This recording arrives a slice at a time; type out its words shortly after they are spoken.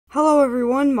Hello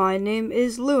everyone, my name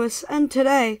is Lewis, and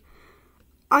today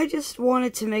I just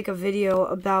wanted to make a video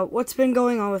about what's been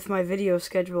going on with my video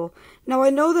schedule. Now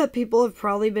I know that people have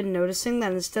probably been noticing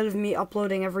that instead of me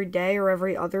uploading every day or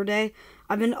every other day,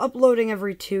 I've been uploading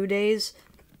every 2 days,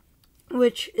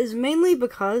 which is mainly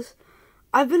because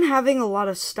I've been having a lot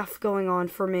of stuff going on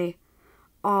for me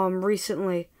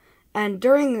recently, and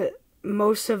during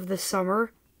most of the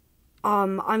summer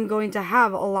I'm going to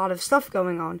have a lot of stuff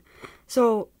going on.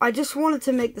 So I just wanted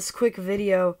to make this quick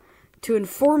video to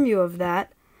inform you of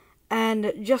that,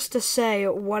 and just to say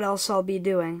what else I'll be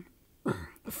doing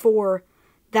for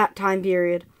that time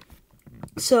period.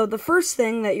 So the first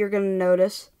thing that you're going to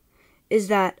notice is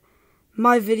that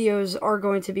my videos are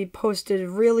going to be posted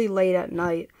really late at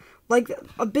night. Like,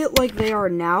 a bit like they are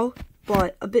now,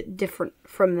 but a bit different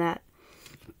from that.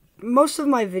 Most of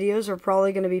my videos are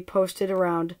probably going to be posted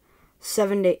around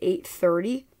 7 to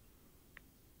 8:30.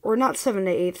 Or not 7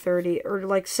 to 8:30, or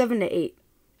like 7 to 8.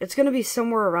 It's going to be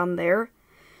somewhere around there.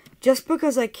 Just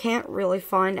because I can't really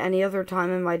find any other time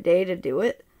in my day to do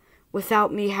it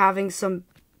without me having some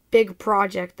big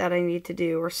project that I need to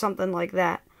do or something like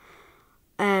that.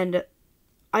 And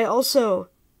I also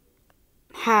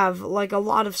have like a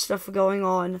lot of stuff going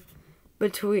on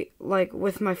between, like,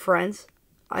 with my friends.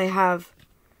 I have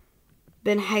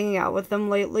been hanging out with them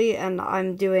lately, and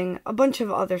I'm doing a bunch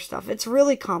of other stuff. It's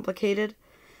really complicated.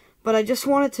 But I just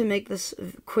wanted to make this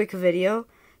quick video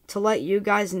to let you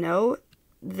guys know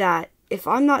that if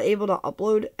I'm not able to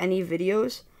upload any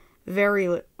videos very,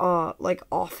 like,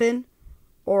 often,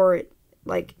 or,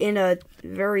 like, in a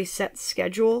very set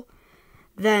schedule,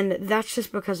 then that's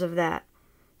just because of that.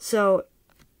 So,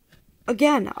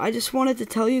 again, I just wanted to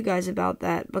tell you guys about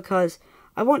that because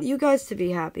I want you guys to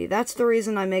be happy. That's the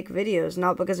reason I make videos,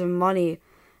 not because of money,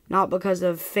 not because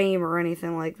of fame or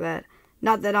anything like that.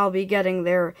 Not that I'll be getting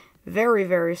there very,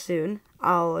 very soon.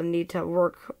 I'll need to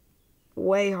work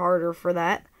way harder for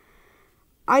that.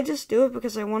 I just do it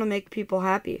because I want to make people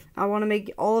happy. I want to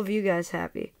make all of you guys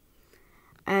happy.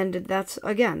 And that's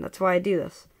why I do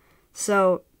this.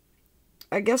 So,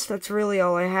 I guess that's really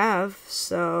all I have.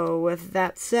 So, with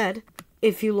that said,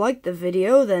 if you liked the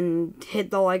video, then hit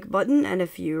the like button. And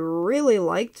if you really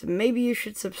liked, maybe you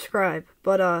should subscribe.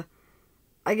 But,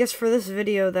 I guess for this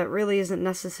video, that really isn't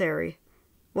necessary.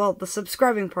 Well, the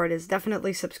subscribing part is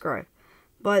definitely subscribe.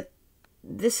 But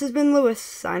this has been Lewis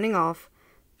signing off.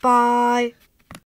 Bye!